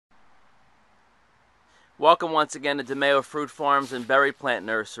Welcome once again to DiMeo Fruit Farms and Berry Plant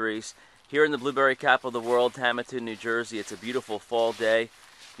Nurseries here in the blueberry capital of the world, Hammonton, New Jersey. It's a beautiful fall day.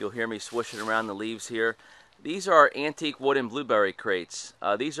 You'll hear me swishing around the leaves here. These are antique wooden blueberry crates.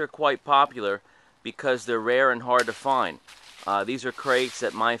 These are quite popular because they're rare and hard to find. These are crates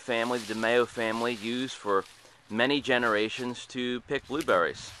that my family, the DiMeo family, used for many generations to pick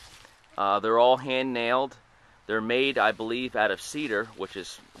blueberries. They're all hand nailed. They're made, I believe, out of cedar, which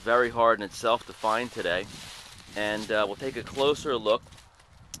is very hard in itself to find today. And we'll take a closer look.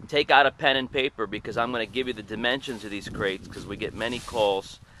 Take out a pen and paper because I'm going to give you the dimensions of these crates because we get many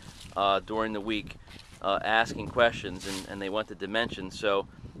calls during the week asking questions, and they want the dimensions. So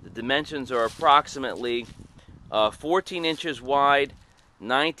the dimensions are approximately 14 inches wide,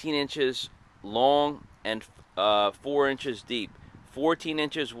 19 inches long, and 4 inches deep. 14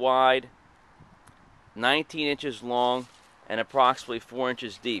 inches wide, 19 inches long, and approximately 4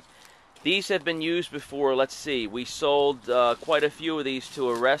 inches deep. These have been used before. Let's see, we sold quite a few of these to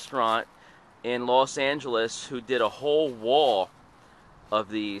a restaurant in Los Angeles who did a whole wall of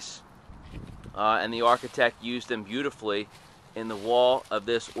these, and the architect used them beautifully in the wall of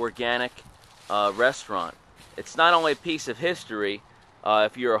this organic restaurant. It's not only a piece of history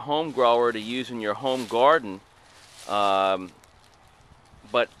if you're a home grower to use in your home garden, but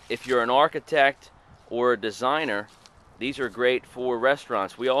if you're an architect or a designer, these are great for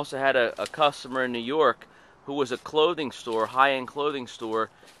restaurants. We also had a customer in New York who was a clothing store, high-end clothing store,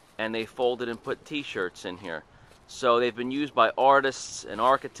 and they folded and put t-shirts in here. So they've been used by artists and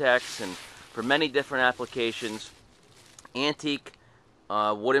architects and for many different applications. Antique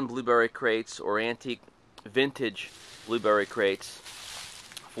wooden blueberry crates or antique vintage blueberry crates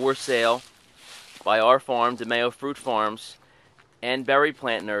for sale by our farm, DiMeo Fruit Farms and Berry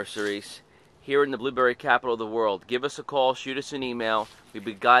Plant Nurseries here in the blueberry capital of the world. Give us a call, shoot us an email. We'd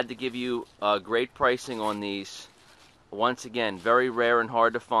be glad to give you great pricing on these. Once again, very rare and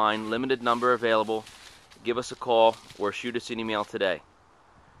hard to find, limited number available. Give us a call or shoot us an email today.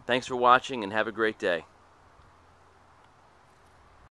 Thanks for watching and have a great day.